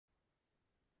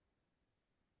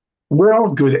Well,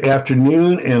 good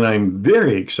afternoon, and I'm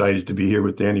very excited to be here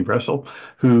with Danny Brassel,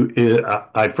 who is,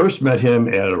 I first met him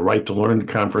at a Right to Learn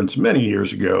conference many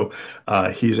years ago.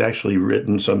 He's actually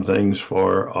written some things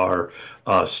for our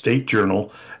state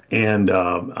journal, and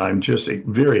I'm just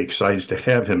very excited to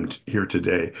have him here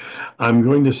today. I'm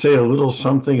going to say a little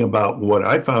something about what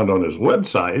I found on his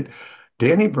website.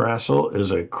 Danny Brassel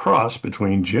is a cross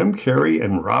between Jim Carrey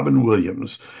and Robin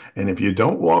Williams. And if you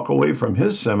don't walk away from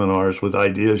his seminars with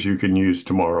ideas you can use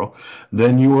tomorrow,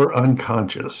 then you are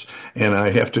unconscious. And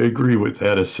I have to agree with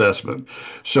that assessment.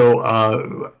 So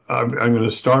I'm going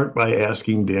to start by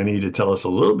asking Danny to tell us a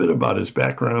little bit about his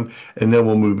background, and then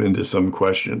we'll move into some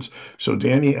questions. So,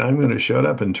 Danny, I'm going to shut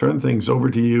up and turn things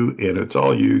over to you, and it's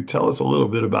all you. Tell us a little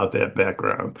bit about that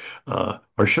background.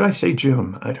 Or should I say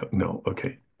Jim? I don't know.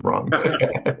 Okay, wrong.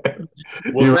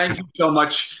 Well, You're thank you so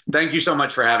much. Thank you so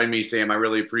much for having me, Sam. I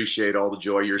really appreciate all the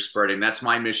joy you're spreading. That's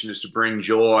my mission is to bring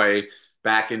joy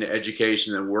back into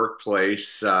education and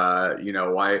workplace.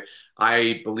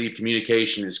 I believe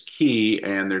communication is key,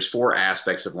 and there's four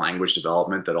aspects of language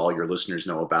development that all your listeners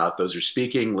know about. Those are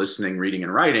speaking, listening, reading,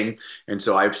 and writing. And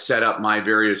so I've set up my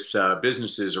various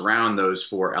businesses around those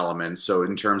four elements. So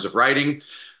in terms of writing,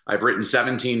 I've written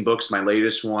 17 books. My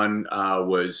latest one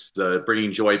was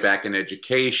Bringing Joy Back in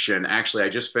Education. Actually, I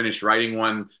just finished writing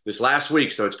one this last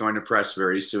week, so it's going to press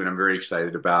very soon. I'm very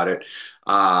excited about it.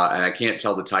 And I can't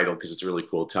tell the title because it's a really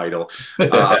cool title.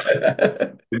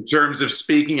 Uh, in terms of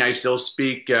speaking, I still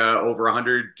speak over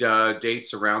 100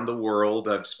 dates around the world.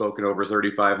 I've spoken over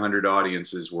 3,500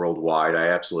 audiences worldwide. I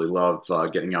absolutely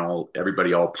love getting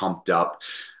everybody all pumped up.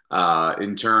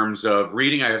 In terms of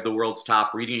reading, I have the world's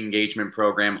top reading engagement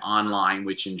program online,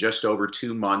 which in just over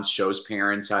 2 months shows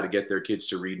parents how to get their kids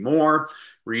to read more,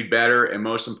 read better, and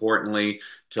most importantly,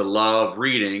 to love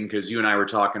reading. Because you and I were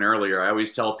talking earlier, I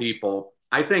always tell people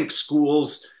I think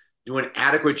schools do an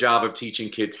adequate job of teaching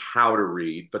kids how to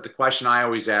read. But the question I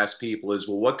always ask people is,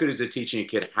 well, what good is it teaching a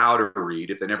kid how to read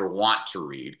if they never want to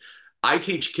read? I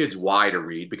teach kids why to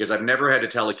read because I've never had to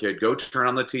tell a kid, go turn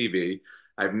on the TV.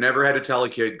 I've never had to tell a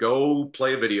kid, go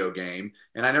play a video game.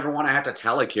 And I never want to have to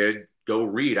tell a kid, go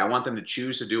read. I want them to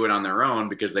choose to do it on their own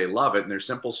because they love it. And there's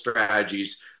simple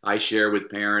strategies I share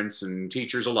with parents and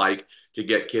teachers alike to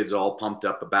get kids all pumped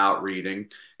up about reading.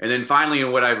 And then finally,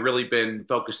 and what I've really been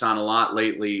focused on a lot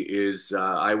lately is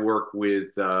I work with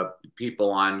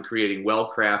people on creating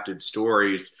well crafted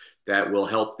stories that will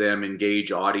help them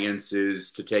engage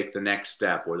audiences to take the next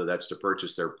step, whether that's to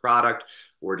purchase their product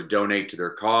or to donate to their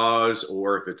cause,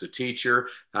 or if it's a teacher,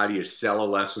 how do you sell a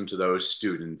lesson to those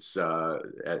students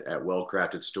at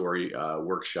well-crafted story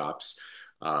workshops?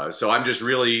 So I'm just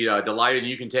really delighted.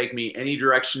 You can take me any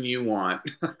direction you want,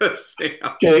 Sam.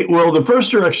 Okay, well, the first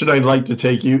direction I'd like to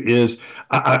take you is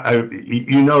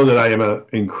you know that I am an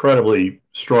incredibly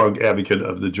strong advocate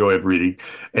of the joy of reading,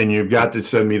 and you've got to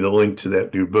send me the link to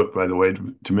that new book, by the way,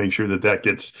 to make sure that that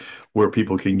gets where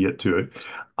people can get to it.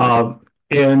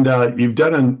 And you've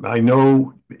done, I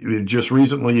know just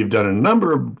recently you've done a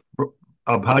number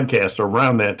of podcast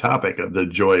around that topic of the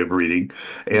joy of reading.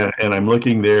 And I'm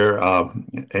looking there,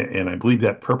 and I believe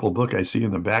that purple book I see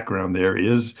in the background there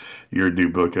is your new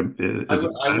book. Is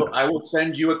it? I will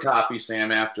send you a copy,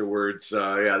 Sam, afterwards.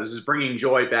 Yeah, this is bringing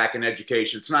joy back in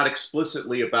education. It's not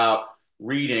explicitly about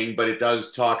reading, but it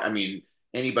does talk. I mean,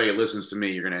 anybody that listens to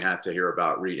me, you're going to have to hear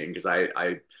about reading because I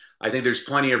think there's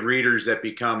plenty of readers that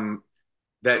become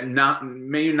that not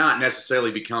may not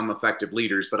necessarily become effective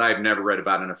leaders, but I've never read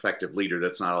about an effective leader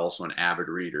that's not also an avid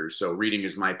reader. So reading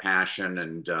is my passion,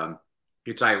 and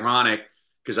it's ironic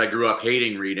because I grew up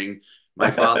hating reading.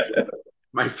 My father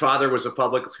my father was a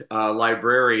public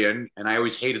librarian, and I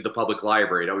always hated the public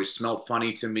library. It always smelled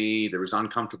funny to me. There was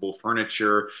uncomfortable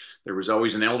furniture. There was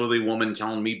always an elderly woman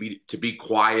telling me to be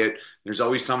quiet. There's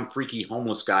always some freaky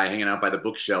homeless guy hanging out by the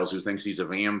bookshelves who thinks he's a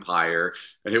vampire.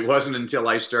 And it wasn't until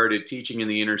I started teaching in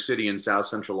the inner city in South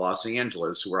Central Los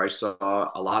Angeles where I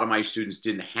saw a lot of my students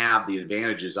didn't have the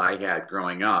advantages I had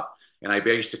growing up. And I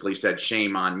basically said,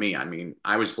 shame on me. I mean,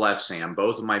 I was blessed, Sam.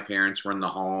 Both of my parents were in the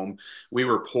home. We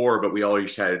were poor, but we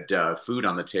always had food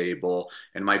on the table.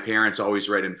 And my parents always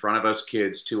read in front of us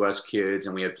kids, to us kids,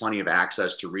 and we had plenty of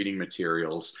access to reading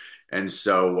materials. And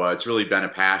so it's really been a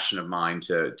passion of mine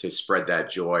to spread that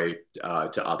joy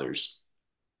to others.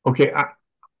 Okay,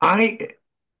 I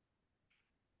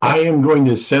I am going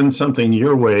to send something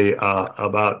your way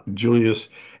about Julius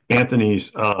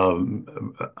Anthony's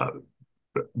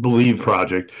Believe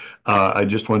project. I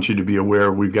just want you to be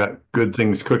aware we've got good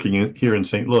things cooking here in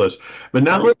St. Louis. But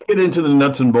now let's get into the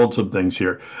nuts and bolts of things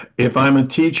here. If I'm a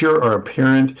teacher or a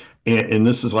parent, and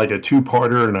this is like a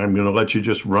two-parter, and I'm going to let you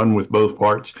just run with both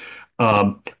parts.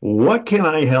 What can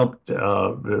I help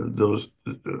those?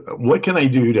 What can I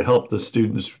do to help the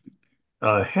students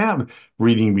have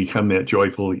reading become that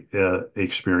joyful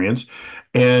experience?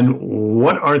 And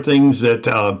what are things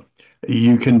that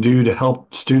you can do to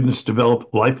help students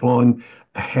develop lifelong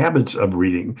habits of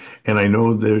reading? And I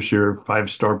know there's your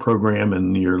five-star program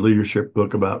and your leadership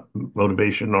book about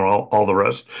motivation and all the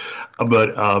rest.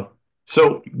 But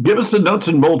so give us the nuts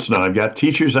and bolts now. I've got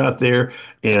teachers out there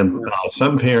and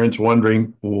some parents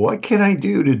wondering, what can I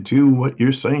do what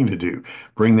you're saying to do?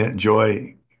 Bring that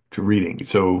joy to reading.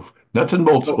 So nuts and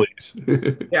bolts, So please.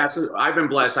 Yeah, so I've been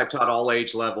blessed. I've taught all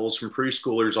age levels from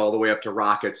preschoolers all the way up to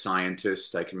rocket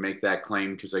scientists. I can make that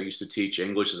claim because I used to teach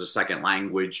English as a second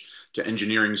language to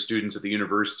engineering students at the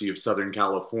University of Southern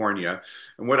California.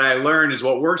 And what I learned is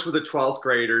what works with a 12th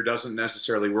grader doesn't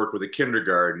necessarily work with a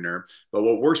kindergartner, but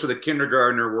what works with a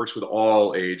kindergartner works with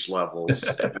all age levels.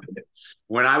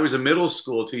 When I was a middle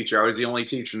school teacher, I was the only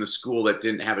teacher in the school that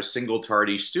didn't have a single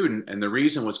tardy student. And the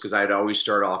reason was because I'd always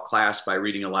start off class by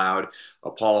reading aloud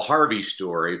a Paul Harvey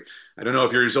story. I don't know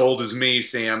if you're as old as me,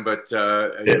 Sam, but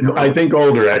I think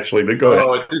older actually, but go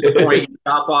oh, at this point, ahead. you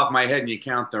chop off my head and you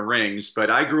count the rings. But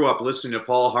I grew up listening to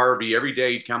Paul Harvey every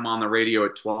day. He'd come on the radio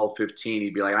at 12:15.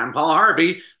 He'd be like, "I'm Paul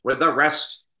Harvey with the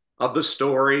rest of the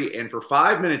story." And for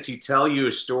 5 minutes, he'd tell you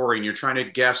a story, and you're trying to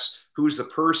guess who's the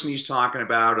person he's talking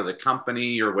about or the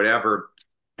company or whatever.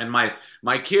 And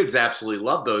my kids absolutely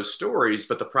love those stories.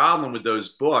 But the problem with those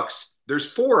books, there's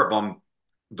four of them.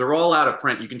 They're all out of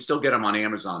print. You can still get them on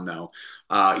Amazon, though.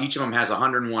 Each of them has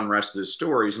 101 rest of the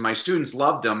stories. And my students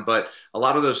loved them, but a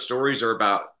lot of those stories are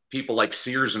about people like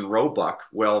Sears and Roebuck.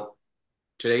 Well,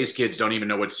 today's kids don't even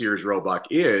know what Sears Roebuck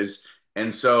is.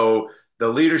 And so the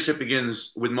Leadership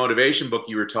Begins with Motivation book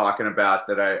you were talking about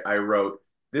that I wrote,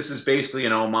 this is basically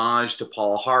an homage to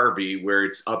Paul Harvey, where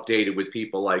it's updated with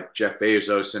people like Jeff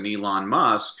Bezos and Elon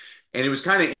Musk. And it was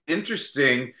kind of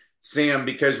interesting, Sam,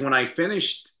 because when I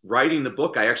finished writing the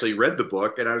book, I actually read the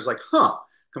book and I was like, huh,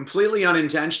 completely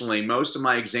unintentionally, most of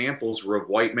my examples were of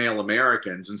white male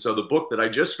Americans. And so the book that I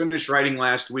just finished writing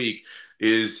last week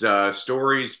is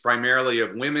stories primarily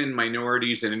of women,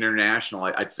 minorities, and international.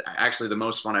 It's actually the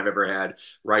most fun I've ever had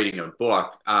writing a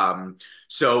book. And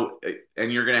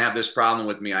you're going to have this problem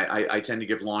with me. I tend to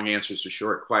give long answers to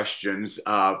short questions.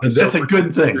 That's a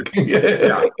good thing.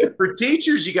 Yeah. For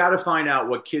teachers, you got to find out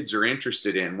what kids are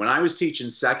interested in. When I was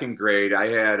teaching second grade, I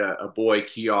had a boy,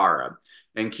 Kiara.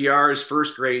 And Kiara's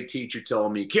first grade teacher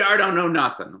told me, Kiara don't know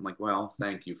nothing. I'm like, well,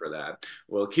 thank you for that.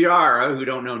 Well, Kiara, who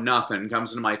don't know nothing,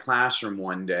 comes into my classroom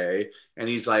one day and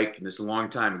he's like, and this is a long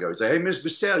time ago, he's like, hey, Miss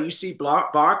Brassel, you see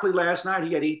Barkley last night?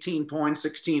 He had 18 points,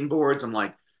 16 boards. I'm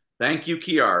like, thank you,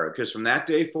 Kiara. Because from that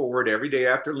day forward, every day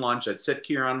after lunch, I'd sit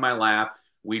Kiara on my lap.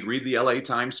 We'd read the LA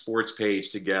Times sports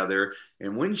page together.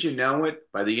 And wouldn't you know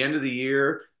it, by the end of the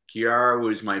year, Kiara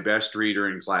was my best reader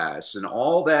in class. And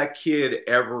all that kid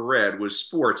ever read was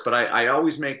sports. But I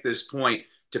always make this point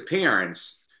to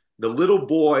parents. The little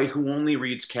boy who only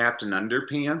reads Captain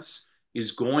Underpants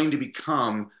is going to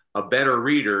become a better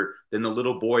reader than the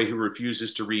little boy who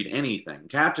refuses to read anything.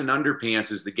 Captain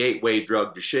Underpants is the gateway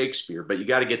drug to Shakespeare, but you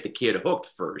got to get the kid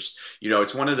hooked first. You know,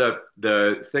 it's one of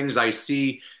the things I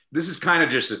see. This is kind of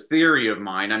just a theory of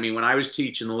mine. I mean, when I was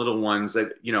teaching the little ones,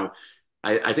 that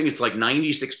I think it's like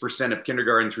 96% of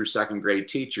kindergarten through second grade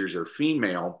teachers are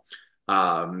female.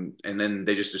 And then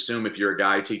they just assume if you're a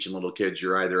guy teaching little kids,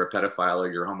 you're either a pedophile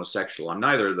or you're homosexual. I'm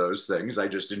neither of those things. I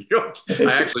just enjoy,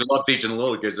 I actually love teaching the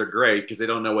little kids. They're great because they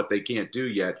don't know what they can't do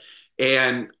yet.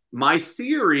 And my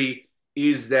theory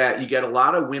is that you get a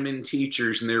lot of women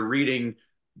teachers and they're reading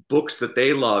books that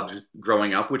they loved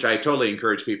growing up, which I totally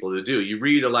encourage people to do. You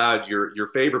read aloud your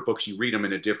favorite books, you read them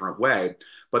in a different way.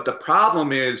 But the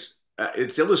problem is,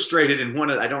 it's illustrated in one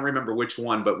of, I don't remember which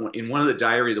one, but in one of the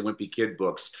Diary of the Wimpy Kid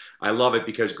books. I love it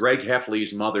because Greg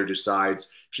Heffley's mother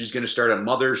decides she's going to start a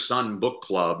mother-son book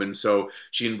club. And so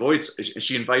she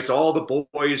invites all the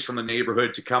boys from the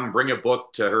neighborhood to come bring a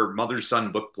book to her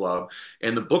mother-son book club.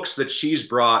 And the books that she's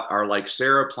brought are like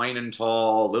Sarah Plain and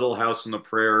Tall, Little House on the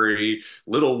Prairie,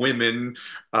 Little Women,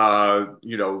 Anne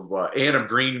of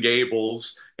Green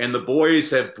Gables. And the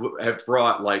boys have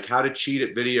brought like How to Cheat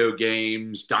at Video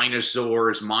Games,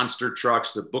 Dinosaurs, Monster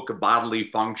Trucks, the Book of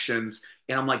Bodily Functions.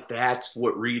 And I'm like, that's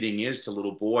what reading is to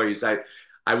little boys.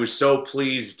 I was so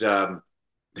pleased.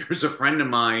 There's a friend of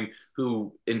mine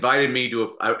who invited me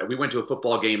to we went to a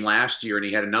football game last year and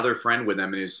he had another friend with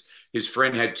him and his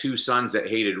friend had two sons that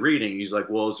hated reading. He's like,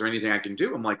 well, is there anything I can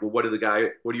do? I'm like, well, what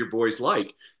do your boys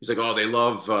like? He's like, oh, they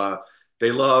love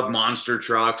they love monster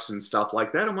trucks and stuff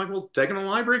like that. I'm like, well, take them to the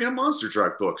library, get them monster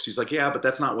truck books. He's like, yeah, but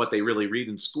that's not what they really read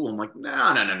in school. I'm like,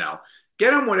 no, no, no, no.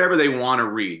 Get them whatever they want to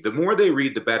read. The more they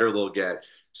read, the better they'll get.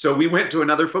 So we went to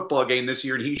another football game this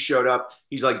year and he showed up.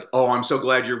 He's like, oh, I'm so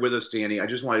glad you're with us, Danny. I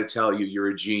just wanted to tell you,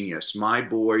 you're a genius. My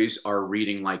boys are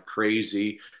reading like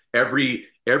crazy. Every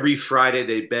Friday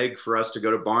they beg for us to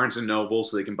go to Barnes and Noble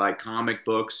so they can buy comic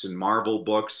books and Marvel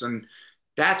books. And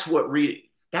that's what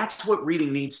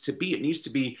reading needs to be. It needs to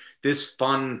be this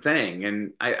fun thing.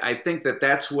 And I think that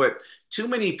that's what too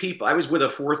many people. I was with a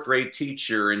fourth grade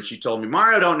teacher and she told me,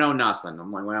 Mario don't know nothing.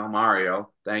 I'm like, well, Mario,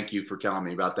 thank you for telling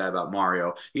me about that about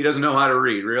Mario. He doesn't know how to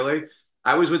read, really?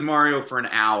 I was with Mario for an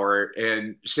hour,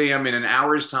 and Sam, in an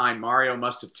hour's time, Mario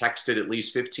must have texted at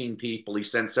least 15 people. He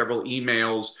sent several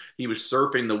emails. He was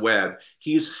surfing the web.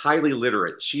 He is highly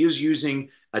literate. She is using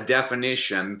a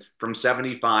definition from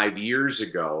 75 years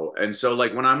ago. And so,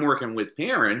 like, when I'm working with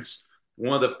parents,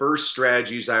 one of the first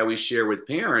strategies I always share with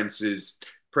parents is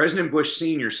President Bush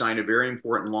Sr. signed a very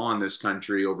important law in this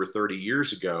country over 30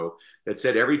 years ago that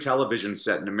said every television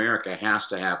set in America has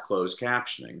to have closed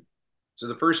captioning. So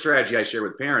the first strategy I share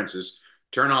with parents is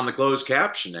turn on the closed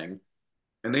captioning.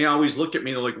 And they always look at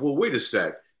me and they're like, well, wait a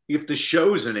sec. If the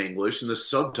show's in English and the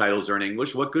subtitles are in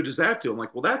English, what good does that do? I'm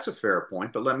like, well, that's a fair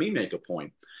point, but let me make a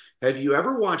point. Have you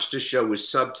ever watched a show with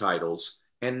subtitles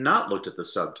and not looked at the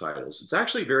subtitles? It's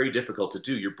actually very difficult to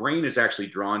do. Your brain is actually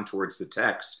drawn towards the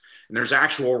text. And there's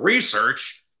actual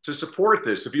research to support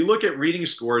this. If you look at reading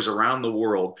scores around the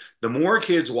world, the more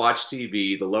kids watch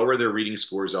TV, the lower their reading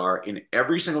scores are in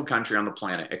every single country on the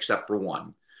planet, except for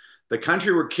one. The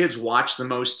country where kids watch the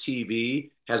most TV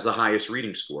has the highest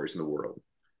reading scores in the world.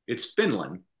 It's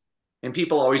Finland. And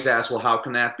people always ask, well, how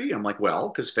can that be? I'm like, well,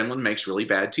 because Finland makes really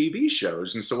bad TV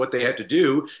shows. And so what they had to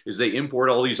do is they import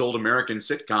all these old American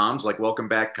sitcoms like Welcome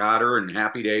Back, Kotter and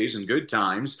Happy Days and Good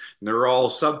Times. And they're all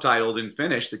subtitled in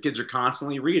Finnish. The kids are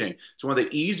constantly reading. It's one of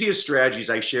the easiest strategies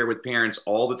I share with parents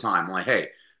all the time. I'm like, hey,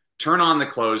 turn on the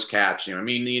closed captioning. I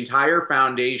mean, the entire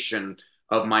foundation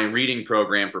of my reading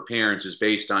program for parents is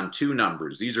based on two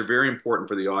numbers. These are very important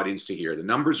for the audience to hear. The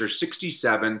numbers are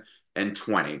 67 and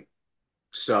 20.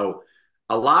 So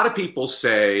a lot of people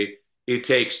say it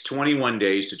takes 21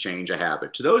 days to change a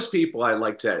habit. To those people, I'd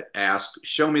like to ask,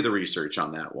 show me the research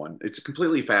on that one. It's a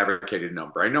completely fabricated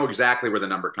number. I know exactly where the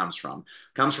number comes from.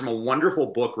 It comes from a wonderful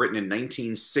book written in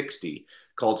 1960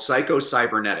 called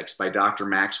Psycho-Cybernetics by Dr.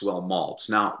 Maxwell Maltz.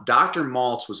 Now, Dr.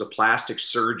 Maltz was a plastic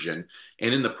surgeon,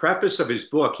 and in the preface of his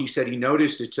book, he said he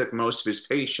noticed it took most of his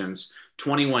patients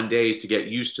 21 days to get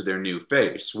used to their new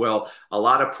face. Well, a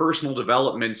lot of personal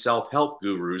development, self-help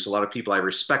gurus, a lot of people I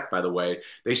respect, by the way,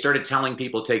 they started telling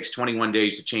people it takes 21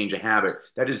 days to change a habit.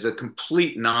 That is a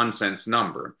complete nonsense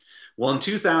number. Well, in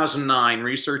 2009,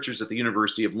 researchers at the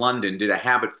University of London did a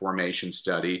habit formation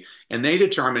study, and they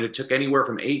determined it took anywhere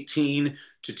from 18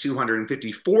 to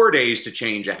 254 days to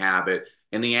change a habit,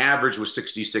 and the average was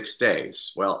 66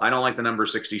 days. Well, I don't like the number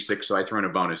 66, so I throw in a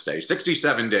bonus day.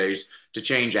 67 days to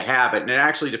change a habit, and it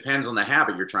actually depends on the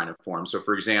habit you're trying to form. So,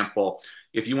 for example,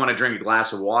 if you want to drink a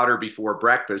glass of water before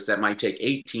breakfast, that might take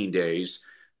 18 days.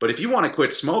 But if you want to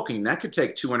quit smoking, that could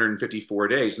take 254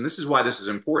 days. And this is why this is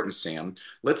important, Sam.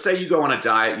 Let's say you go on a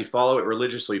diet, you follow it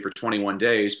religiously for 21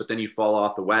 days, but then you fall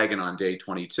off the wagon on day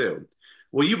 22.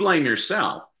 Well, you blame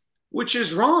yourself, which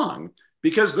is wrong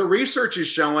because the research is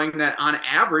showing that on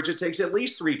average, it takes at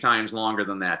least 3 times longer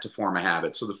than that to form a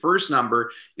habit. So the first number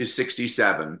is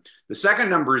 67. The second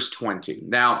number is 20.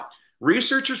 Now,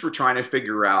 researchers were trying to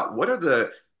figure out what are the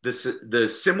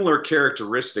similar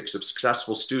characteristics of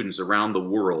successful students around the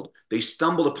world. They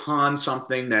stumbled upon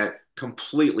something that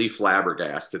completely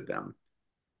flabbergasted them.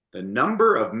 The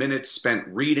number of minutes spent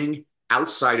reading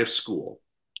outside of school.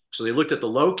 So they looked at the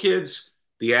low kids,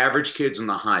 the average kids, and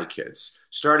the high kids.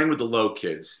 Starting with the low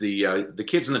kids, the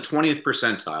kids in the 20th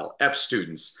percentile, F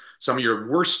students, some of your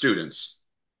worst students,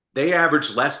 they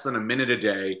average less than a minute a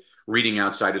day reading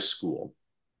outside of school.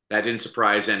 That didn't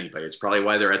surprise anybody. It's probably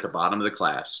why they're at the bottom of the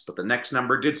class. But the next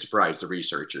number did surprise the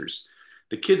researchers.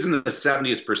 The kids in the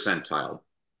 70th percentile,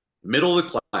 middle of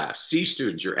the class, C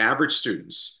students, your average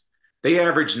students, they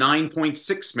average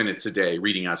 9.6 minutes a day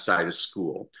reading outside of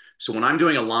school. So when I'm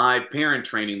doing a live parent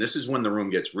training, this is when the room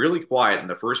gets really quiet and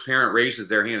the first parent raises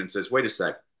their hand and says, wait a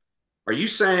sec, are you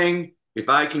saying if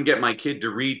I can get my kid to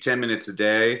read 10 minutes a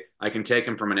day, I can take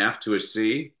him from an F to a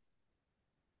C?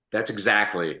 That's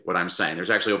exactly what I'm saying. There's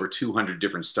actually over 200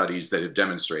 different studies that have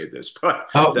demonstrated this. But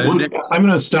the next, I'm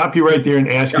going to stop you right there and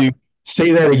ask yeah, you,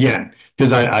 say that again,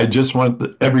 because I just want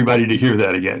everybody to hear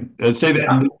that again. Say that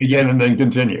yeah. again and then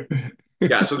continue.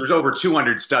 Yeah, so there's over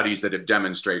 200 studies that have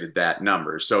demonstrated that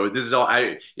number. So this is all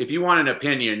I if you want an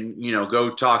opinion, go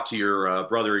talk to your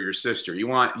brother or your sister. You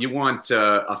want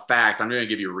a fact, I'm going to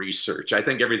give you research. I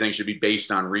think everything should be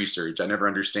based on research. I never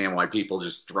understand why people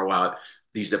just throw out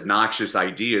these obnoxious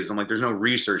ideas. I'm like, there's no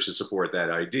research to support that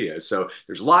idea. So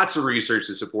there's lots of research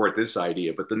to support this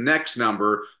idea, but the next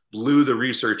number blew the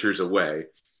researchers away.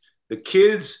 The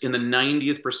kids in the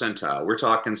 90th percentile, we're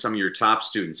talking some of your top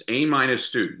students, A minus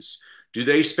students, do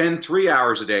they spend 3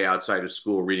 hours a day outside of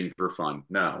school reading for fun?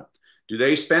 No. Do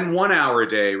they spend 1 hour a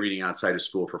day reading outside of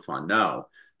school for fun? No.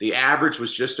 The average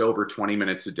was just over 20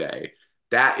 minutes a day.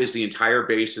 That is the entire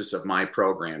basis of my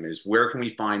program is where can we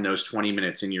find those 20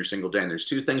 minutes in your single day? And there's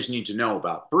two things you need to know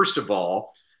about.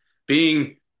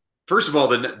 Being First of all,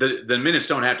 the minutes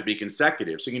don't have to be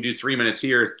consecutive. So you can do 3 minutes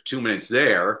here, 2 minutes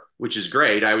there, which is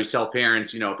great. I always tell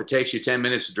parents, if it takes you 10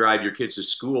 minutes to drive your kids to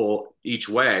school each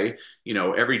way,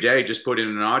 every day just put in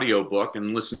an audio book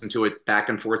and listen to it back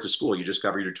and forth to school. You just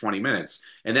covered your 20 minutes.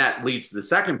 And that leads to the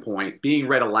second point. Being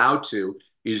read aloud to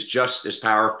is just as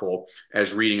powerful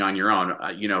as reading on your own.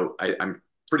 I'm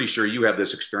pretty sure you have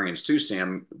this experience too,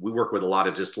 Sam. We work with a lot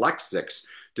of dyslexics.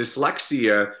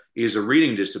 Dyslexia is a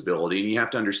reading disability, and you have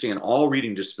to understand all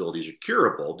reading disabilities are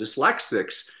curable.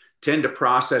 Dyslexics tend to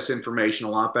process information a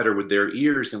lot better with their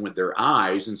ears than with their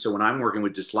eyes. And so when I'm working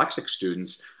with dyslexic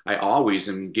students, I always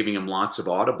am giving them lots of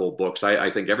Audible books.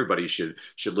 I think everybody should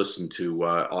listen to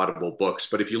Audible books.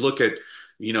 But if you look at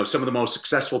some of the most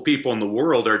successful people in the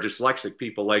world are dyslexic.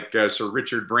 People like Sir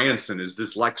Richard Branson is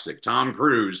dyslexic. Tom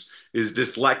Cruise is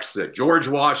dyslexic. George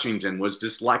Washington was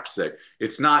dyslexic.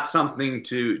 It's not something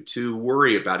to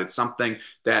worry about. It's something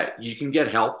that you can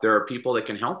get help. There are people that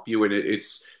can help you, and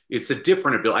it's a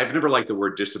different ability. I've never liked the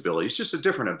word disability. It's just a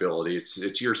different ability.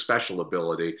 It's your special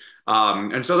ability.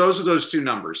 And so those are those two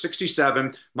numbers.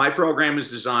 67. My program is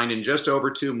designed in just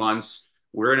over 2 months.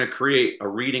 We're going to create a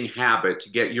reading habit to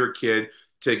get your kid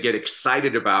to get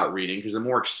excited about reading because the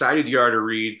more excited you are to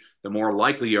read, the more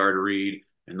likely you are to read,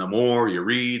 and the more you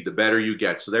read, the better you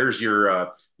get. So there's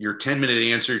your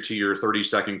 10-minute answer to your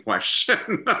 30-second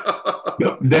question.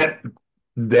 Yep,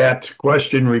 that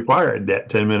question required that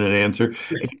 10-minute answer,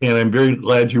 and I'm very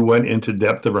glad you went into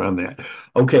depth around that.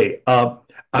 Okay,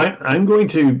 I'm going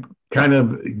to kind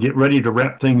of get ready to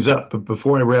wrap things up, but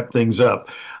before I wrap things up,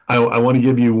 I want to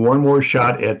give you one more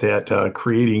shot at that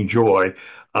creating joy.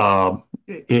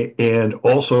 And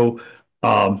also,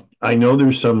 I know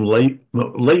there's some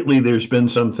lately there's been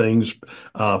some things,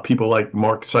 people like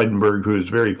Mark Seidenberg, who is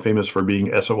very famous for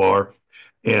being SOR,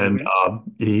 and Mhm.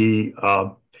 he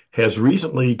has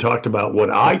recently talked about what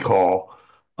I call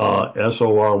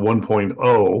SOR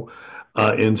 1.0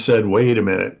 and said, wait a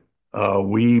minute,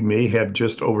 we may have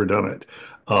just overdone it.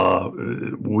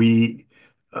 We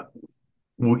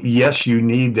yes, you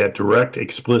need that direct,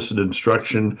 explicit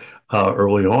instruction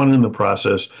early on in the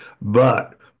process,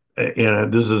 but,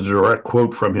 and this is a direct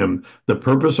quote from him, the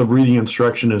purpose of reading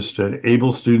instruction is to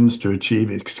enable students to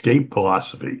achieve escape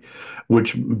philosophy,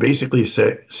 which basically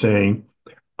saying,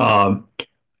 um,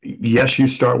 yes, you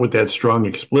start with that strong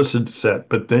explicit set,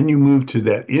 but then you move to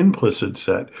that implicit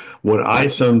set, what I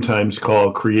sometimes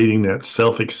call creating that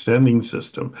self-extending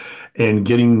system and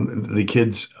getting the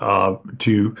kids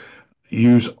to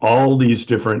use all these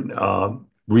different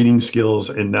reading skills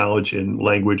and knowledge in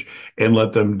language and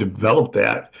let them develop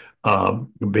that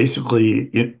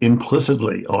basically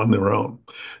implicitly on their own.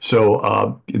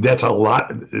 So that's a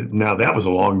lot. Now, that was a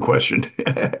long question.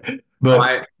 But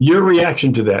I your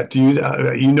reaction to that? Do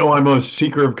I'm a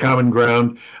seeker of common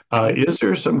ground. Is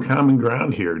there some common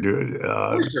ground here?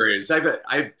 course there is.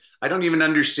 I don't even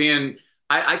understand.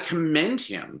 I commend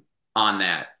him on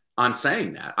that, on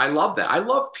saying that. I love that. I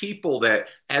love people that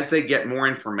as they get more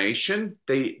information,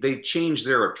 they change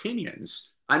their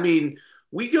opinions. I mean,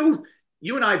 we go.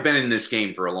 You and I have been in this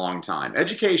game for a long time.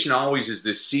 Education always is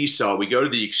this seesaw. We go to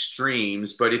the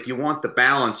extremes, but if you want the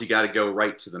balance, you got to go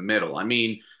right to the middle. I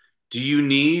mean, do you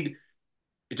need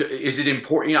is it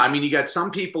important? I mean, you got some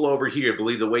people over here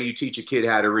believe the way you teach a kid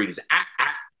how to read is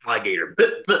alligator,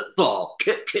 ball,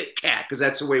 kit, cat, because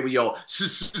that's the way we all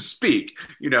speak,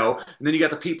 And then you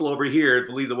got the people over here that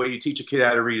believe the way you teach a kid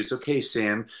how to read is okay,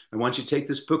 Sam. I want you to take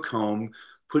this book home,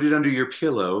 put it under your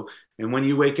pillow, and when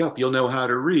you wake up, you'll know how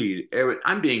to read.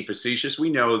 I'm being facetious. We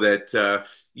know that,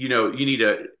 you need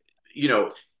a, you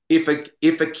know, if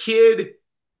a kid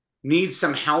needs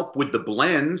some help with the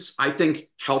blends, I think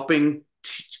helping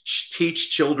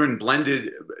teach children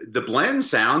blended. The blend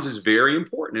sounds is very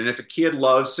important, and if a kid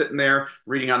loves sitting there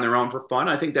reading on their own for fun,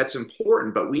 I think that's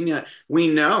important. But we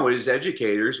know as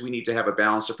educators we need to have a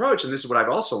balanced approach, and this is what I've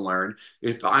also learned.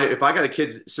 If I got a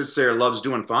kid that sits there and loves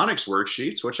doing phonics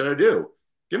worksheets, what should I do?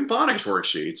 Give them phonics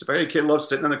worksheets. If I got a kid loves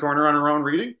sitting in the corner on her own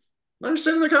reading, let her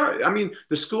sit in the car. I mean,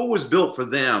 the school was built for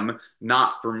them,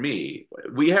 not for me.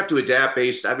 We have to adapt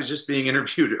based. I was just being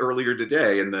interviewed earlier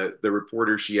today, and the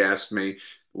reporter, she asked me,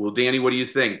 "Well, Danny, what do you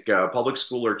think, public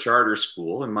school or charter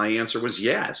school?" And my answer was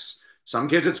yes. Some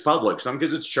kids it's public, some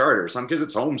kids it's charter, some kids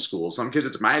it's homeschool, some kids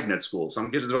it's magnet school,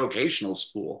 some kids it's vocational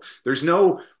school. There's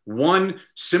no one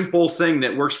simple thing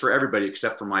that works for everybody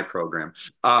except for my program.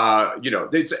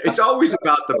 It's always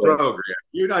about the program.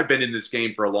 You and I've been in this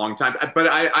game for a long time, but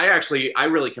I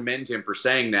really commend him for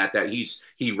saying that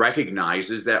he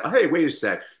recognizes that, hey, wait a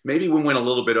sec, maybe we went a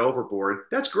little bit overboard.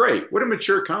 That's great. What a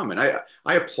mature comment.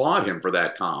 I applaud him for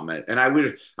that comment, and I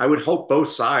would hope both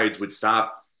sides would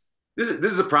stop. This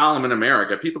is a problem in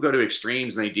America. People go to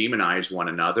extremes and they demonize one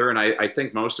another. And I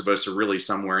think most of us are really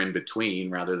somewhere in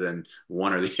between rather than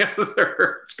one or the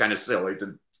other. It's kind of silly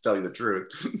to tell you the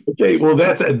truth. Okay, well,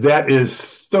 that is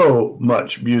so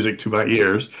much music to my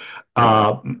ears.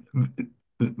 Uh,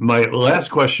 my last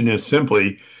question is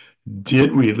simply,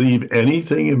 did we leave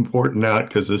anything important out?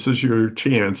 Because this is your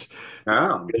chance.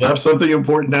 Oh. If we left something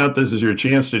important out, this is your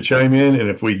chance to chime in. And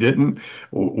if we didn't,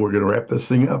 we're going to wrap this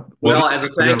thing up. Well, Well, as a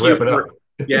we're going thank to wrap you it for up.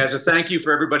 yeah, as a thank you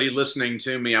for everybody listening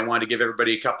to me, I want to give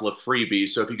everybody a couple of freebies.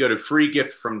 So if you go to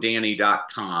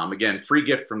freegiftfromdanny.com, again,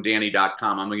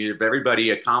 freegiftfromdanny.com, I'm going to give everybody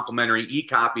a complimentary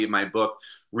e-copy of my book,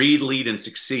 Read, Lead, and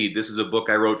Succeed. This is a book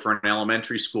I wrote for an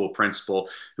elementary school principal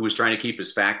who was trying to keep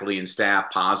his faculty and staff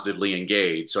positively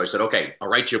engaged. So I said, okay, I'll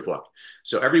write you a book.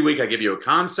 So every week I give you a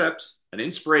concept, an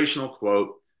inspirational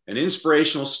quote, an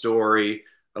inspirational story,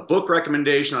 a book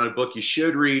recommendation on a book you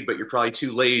should read, but you're probably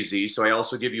too lazy. So I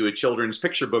also give you a children's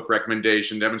picture book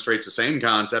recommendation, demonstrates the same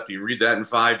concept. You read that in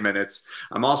 5 minutes.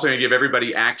 I'm also going to give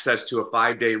everybody access to a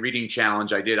 5-day reading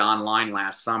challenge I did online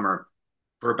last summer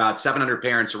for about 700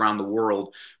 parents around the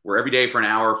world, where every day for an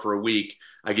hour for a week,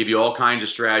 I give you all kinds of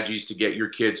strategies to get your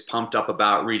kids pumped up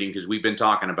about reading because we've been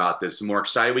talking about this. The more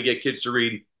excited we get kids to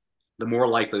read, the more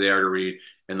likely they are to read.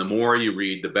 And the more you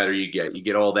read, the better you get. You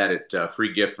get all that at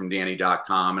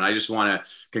freegiftfromdanny.com. And I just want to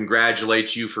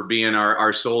congratulate you for being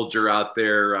our soldier out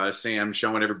there, Sam,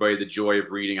 showing everybody the joy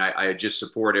of reading. I just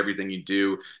support everything you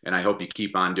do, and I hope you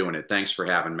keep on doing it. Thanks for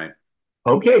having me.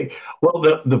 Okay.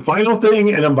 Well, the final thing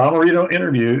in a Bomarito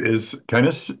interview is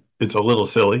it's a little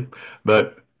silly,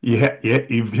 but you've had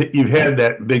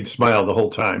that big smile the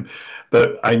whole time.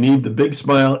 But I need the big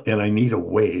smile and I need a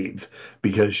wave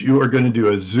because you are going to do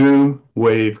a Zoom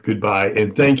wave goodbye.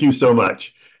 And thank you so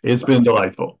much. It's been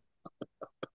delightful.